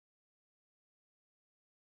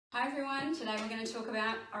Hi everyone, today we're going to talk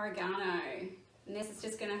about oregano. Ness is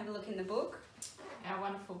just going to have a look in the book. Our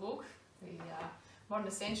wonderful book, the Modern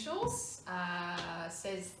Essentials,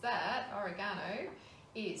 says that oregano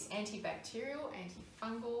is antibacterial,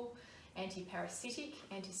 antifungal, antiparasitic,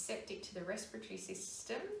 antiseptic to the respiratory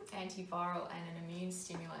system, antiviral and an immune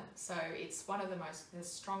stimulant. So it's one of the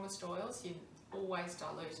strongest oils. You always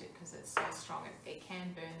dilute it because it's so strong it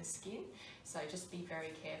can burn the skin. So just be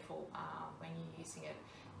very careful when you're using it,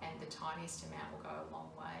 and the tiniest amount will go a long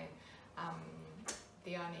way.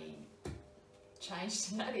 The only change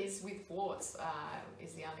to that is with warts,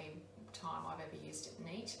 is the only time I've ever used it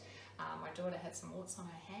neat. My daughter had some warts on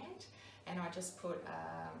her hand, and I just put,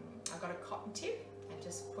 I got a cotton tip and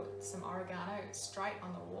just put some oregano straight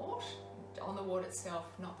on the wart itself,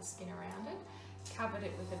 not the skin around it, covered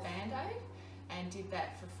it with a band-aid, and did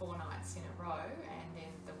that for 4 nights in a row, and then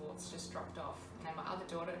the warts just dropped off. And then my other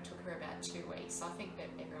daughter, it took her about 2 weeks. So I think that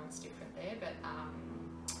everyone's different there, but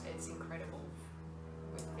it's incredible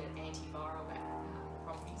with the antiviral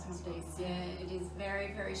properties as well. Yeah, it is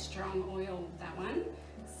very, very strong oil, that one.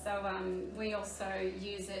 So we also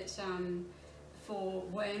use it for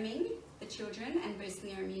worming the children and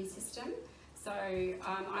boosting their immune system. So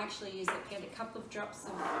I actually use it, get a couple of drops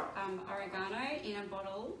of oregano in a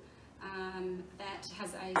bottle that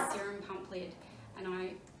has a serum pump lid, and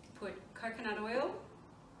I put coconut oil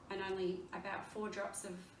and only about 4 drops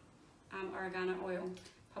of oregano oil,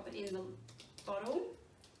 pop it in the bottle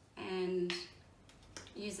and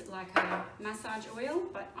use it like a massage oil,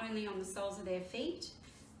 but only on the soles of their feet.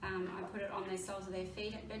 I put it on their soles of their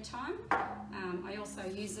feet at bedtime. I also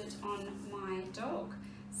use it on my dog.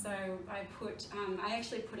 So I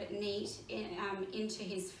actually put it neat into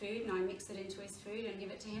his food, and I mix it into his food and give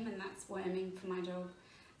it to him, and that's worming for my dog.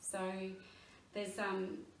 So there's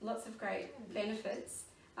lots of great benefits.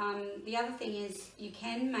 The other thing is you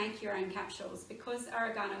can make your own capsules, because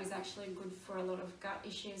oregano is actually good for a lot of gut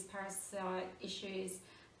issues, parasite issues.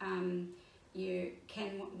 You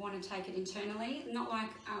can want to take it internally, not like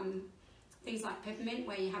things like peppermint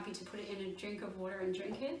where you're happy to put it in a drink of water and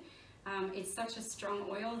drink it. It's such a strong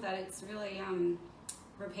oil that it's really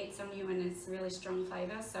repeats on you, and it's really strong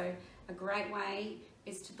flavour. So a great way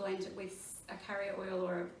is to blend it with a carrier oil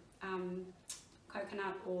or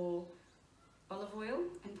coconut or olive oil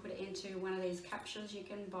and put it into one of these capsules you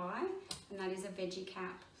can buy, and that is a veggie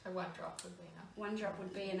cap. So 1 drop would be enough. 1 drop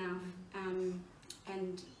would be enough,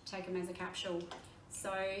 and take them as a capsule.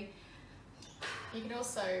 So you can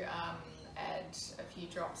also add a few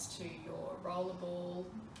drops to your rollerball,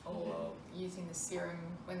 or using the serum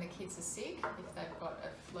when the kids are sick, if they've got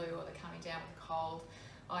a flu or they're coming down with a cold.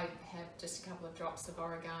 I have just a couple of drops of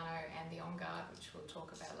oregano and the On Guard, which we'll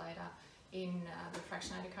talk about later, in the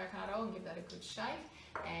fractionated coconut oil, and give that a good shake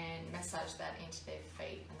and massage that into their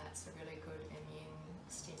feet, and that's a really good immune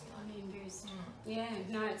stimulant. Immune boost. Yeah,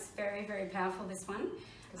 no, it's very, very powerful, this one.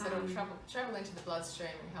 Because it'll travel into the bloodstream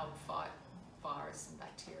and help fight virus and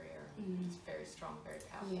bacteria. It's very strong, very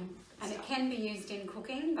powerful. Yeah. And it can be used in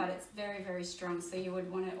cooking, but it's very, very strong. So you would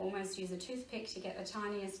want to almost use a toothpick to get the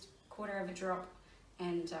tiniest quarter of a drop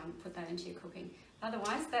and put that into your cooking.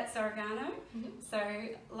 Otherwise, that's oregano. So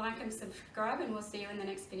like and subscribe, and we'll see you in the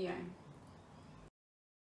next video.